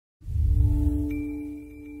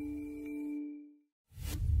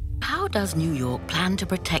does New York plan to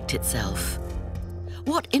protect itself?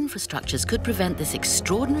 What infrastructures could prevent this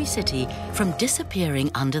extraordinary city from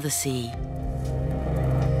disappearing under the sea?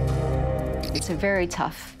 It's a very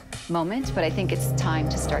tough moment, but I think it's time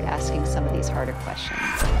to start asking some of these harder questions.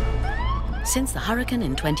 Since the hurricane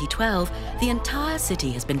in 2012, the entire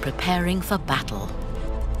city has been preparing for battle.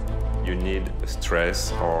 You need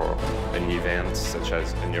stress or an event such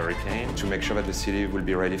as a hurricane to make sure that the city will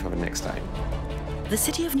be ready for the next time. The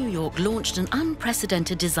City of New York launched an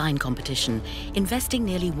unprecedented design competition, investing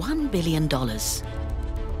nearly $1 billion.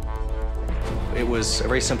 It was a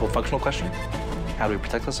very simple functional question. How do we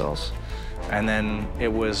protect ourselves? And then it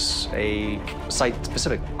was a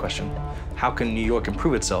site-specific question. How can New York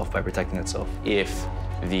improve itself by protecting itself? If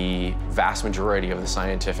the vast majority of the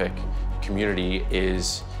scientific community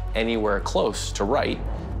is anywhere close to right,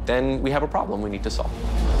 then we have a problem we need to solve.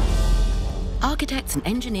 Architects and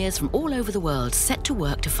engineers from all over the world set to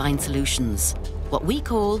work to find solutions, what we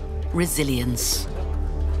call resilience.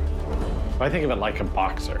 I think of it like a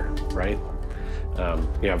boxer, right?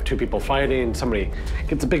 You have two people fighting, somebody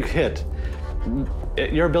gets a big hit.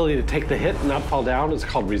 Your ability to take the hit and not fall down is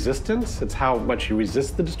called resistance. It's how much you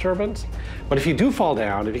resist the disturbance. But if you do fall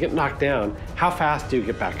down, if you get knocked down, how fast do you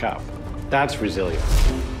get back up? That's resilience.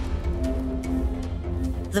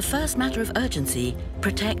 The first matter of urgency,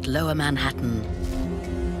 protect Lower Manhattan.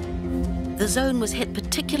 The zone was hit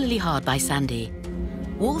particularly hard by Sandy.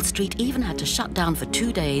 Wall Street even had to shut down for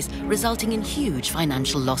 2 days, resulting in huge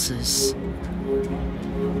financial losses.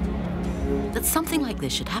 That something like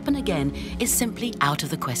this should happen again is simply out of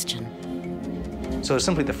the question. So it's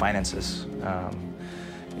simply the finances,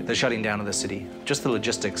 the shutting down of the city, just the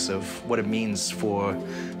logistics of what it means for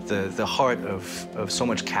the heart of so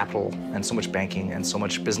much capital and so much banking and so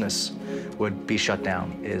much business would be shut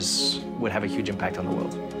down would have a huge impact on the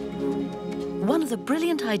world. One of the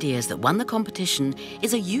brilliant ideas that won the competition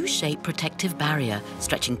is a U-shaped protective barrier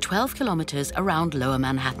stretching 12 kilometers around Lower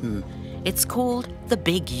Manhattan. It's called the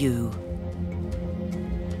Big U.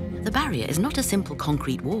 The barrier is not a simple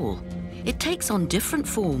concrete wall. It takes on different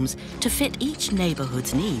forms to fit each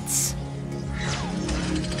neighborhood's needs.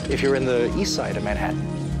 If you're in the east side of Manhattan,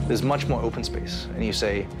 there's much more open space. And you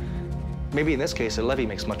say, maybe in this case, a levee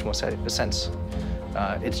makes much more sense.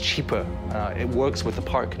 It's cheaper. It works with the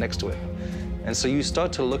park next to it. And so you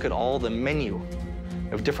start to look at all the menu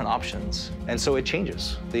of different options. And so it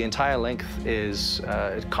changes. The entire length is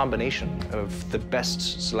a combination of the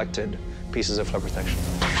best selected pieces of flood protection.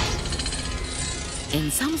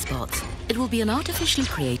 In some spots, it will be an artificially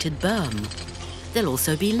created berm. There'll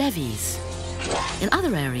also be levees. In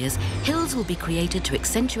other areas, hills will be created to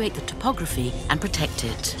accentuate the topography and protect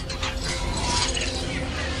it.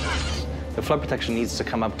 The flood protection needs to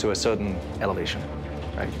come up to a certain elevation,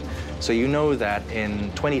 right? So you know that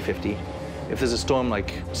in 2050, if there's a storm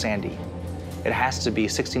like Sandy, it has to be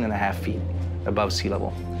 16.5 feet above sea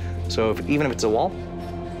level. So even if it's a wall,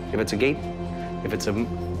 if it's a gate, if it's a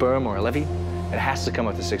berm or a levee, it has to come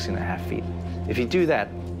up to 16.5 feet. If you do that,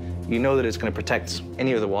 you know that it's going to protect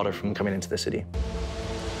any of the water from coming into the city.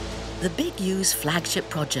 The Big U's flagship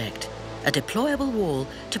project, a deployable wall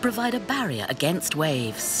to provide a barrier against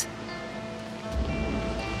waves.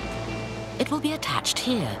 It will be attached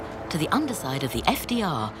here to the underside of the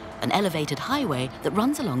FDR, an elevated highway that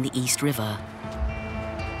runs along the East River.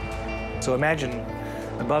 So imagine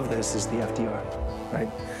above this is the FDR, right?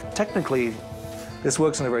 Technically, this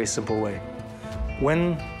works in a very simple way.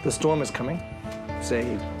 When the storm is coming,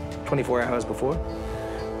 say 24 hours before,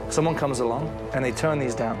 someone comes along and they turn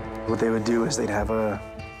these down. What they would do is they'd have a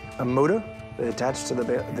motor attached to the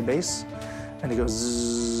base, and it goes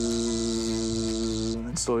zzzz, and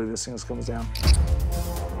then slowly this thing comes down.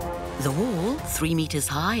 The wall, 3 meters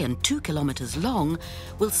high and 2 kilometers long,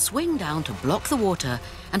 will swing down to block the water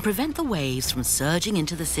and prevent the waves from surging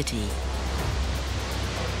into the city.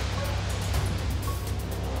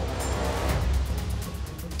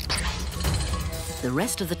 The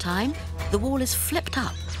rest of the time, the wall is flipped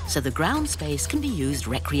up so the ground space can be used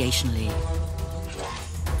recreationally.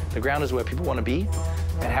 The ground is where people want to be,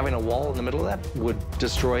 and having a wall in the middle of that would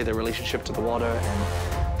destroy the relationship to the water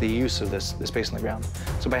and the use of the space on the ground.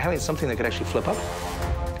 So by having something that could actually flip up,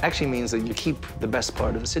 actually means that you keep the best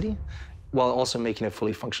part of the city while also making it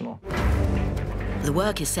fully functional. The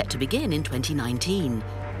work is set to begin in 2019.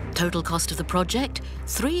 Total cost of the project,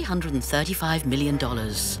 $335 million.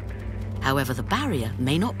 However, the barrier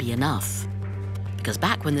may not be enough. Because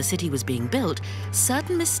back when the city was being built,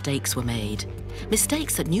 certain mistakes were made.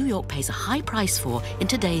 Mistakes that New York pays a high price for in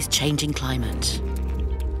today's changing climate.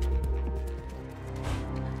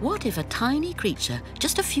 What if a tiny creature,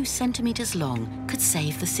 just a few centimeters long, could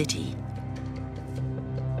save the city?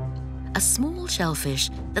 A small shellfish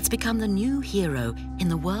that's become the new hero in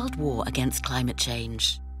the world war against climate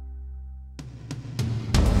change.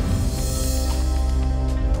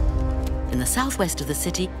 In the southwest of the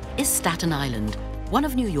city is Staten Island, one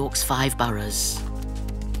of New York's 5 boroughs.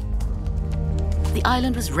 The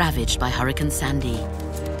island was ravaged by Hurricane Sandy.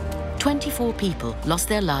 24 people lost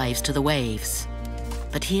their lives to the waves.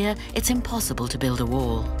 But here, it's impossible to build a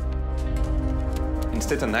wall. In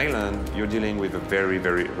Staten Island, you're dealing with a very,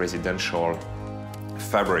 very residential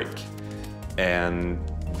fabric. And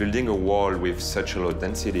building a wall with such a low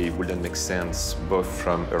density wouldn't make sense, both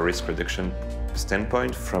from a risk reduction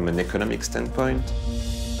standpoint, from an economic standpoint.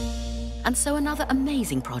 And so another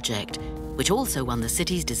amazing project, which also won the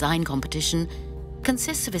city's design competition,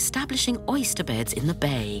 consists of establishing oyster beds in the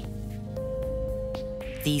bay.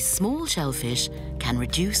 These small shellfish can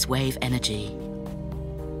reduce wave energy.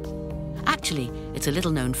 Actually, it's a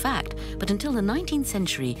little-known fact, but until the 19th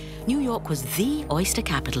century, New York was the oyster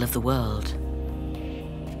capital of the world.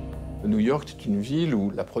 New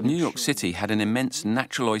York City had an immense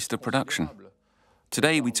natural oyster production.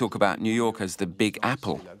 Today we talk about New York as the Big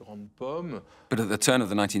Apple, but at the turn of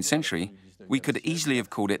the 19th century, we could easily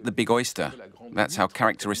have called it the Big Oyster. That's how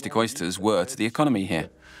characteristic oysters were to the economy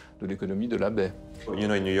here. You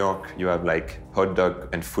know, in New York, you have like hot dog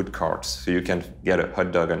and food carts, so you can get a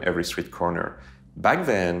hot dog on every street corner. Back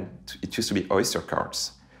then, it used to be oyster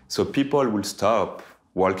carts. So people would stop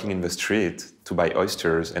walking in the street to buy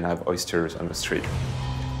oysters and have oysters on the street.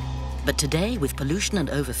 But today, with pollution and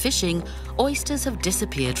overfishing, oysters have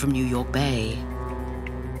disappeared from New York Bay.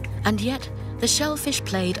 And yet, the shellfish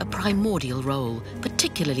played a primordial role,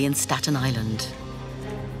 particularly in Staten Island.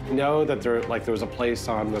 We know that there was a place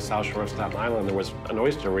on the south shore of Staten Island, there was an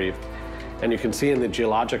oyster reef, and you can see in the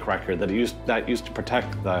geologic record that it used to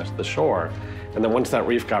protect the shore. And then once that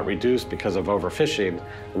reef got reduced because of overfishing,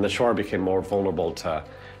 then the shore became more vulnerable to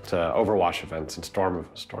overwash events and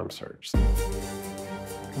storm surge.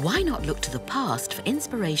 Why not look to the past for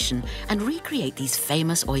inspiration and recreate these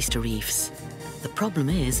famous oyster reefs? The problem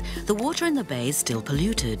is, the water in the bay is still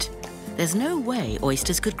polluted. There's no way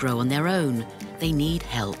oysters could grow on their own. They need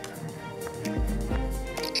help.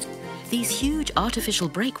 These huge artificial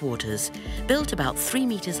breakwaters, built about 3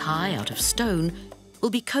 meters high out of stone, will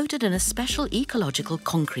be coated in a special ecological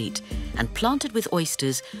concrete and planted with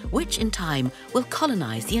oysters, which in time will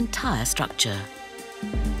colonize the entire structure.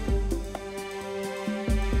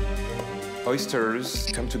 Oysters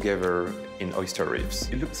come together in oyster reefs.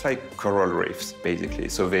 It looks like coral reefs, basically.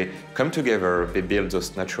 So they come together, they build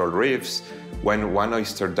those natural reefs. When one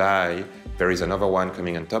oyster dies, there is another one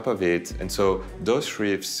coming on top of it, and so those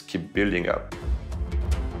reefs keep building up.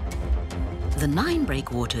 The 9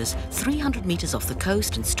 breakwaters, 300 meters off the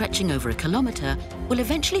coast and stretching over a kilometer, will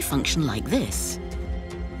eventually function like this.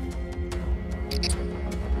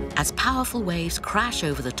 As powerful waves crash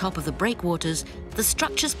over the top of the breakwaters, the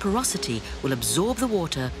structure's porosity will absorb the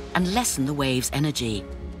water and lessen the wave's energy.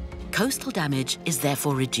 Coastal damage is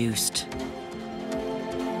therefore reduced.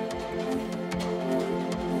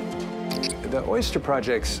 The oyster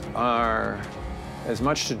projects are as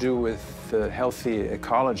much to do with the healthy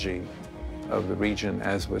ecology of the region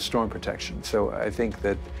as with storm protection. So I think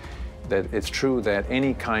that it's true that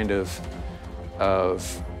any kind of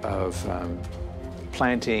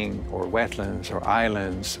planting or wetlands or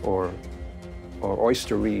islands or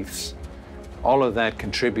oyster reefs, all of that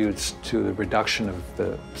contributes to the reduction of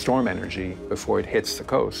the storm energy before it hits the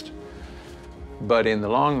coast. But in the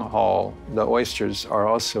long haul, the oysters are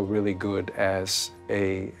also really good as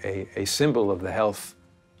a symbol of the health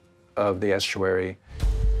of the estuary.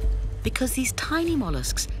 Because these tiny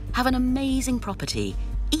mollusks have an amazing property.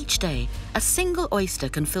 Each day, a single oyster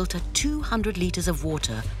can filter 200 liters of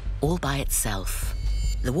water all by itself.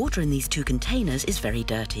 The water in these 2 containers is very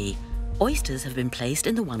dirty. Oysters have been placed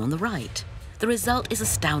in the one on the right. The result is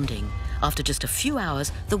astounding. After just a few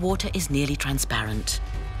hours, the water is nearly transparent.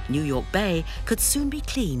 New York Bay could soon be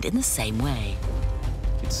cleaned in the same way.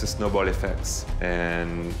 It's a snowball effect,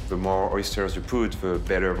 and the more oysters you put, the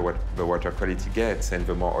better the water quality gets, and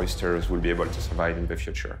the more oysters will be able to survive in the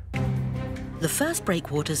future. The first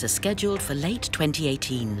breakwaters are scheduled for late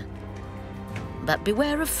 2018. But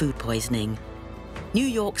beware of food poisoning. New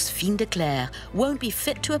York's fin de clair won't be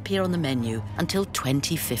fit to appear on the menu until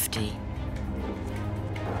 2050.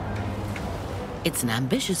 It's an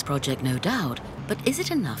ambitious project, no doubt, but is it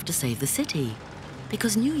enough to save the city?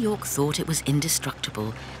 Because New York thought it was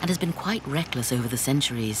indestructible and has been quite reckless over the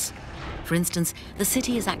centuries. For instance, the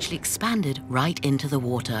city has actually expanded right into the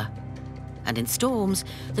water. And in storms,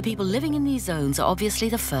 the people living in these zones are obviously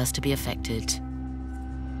the first to be affected.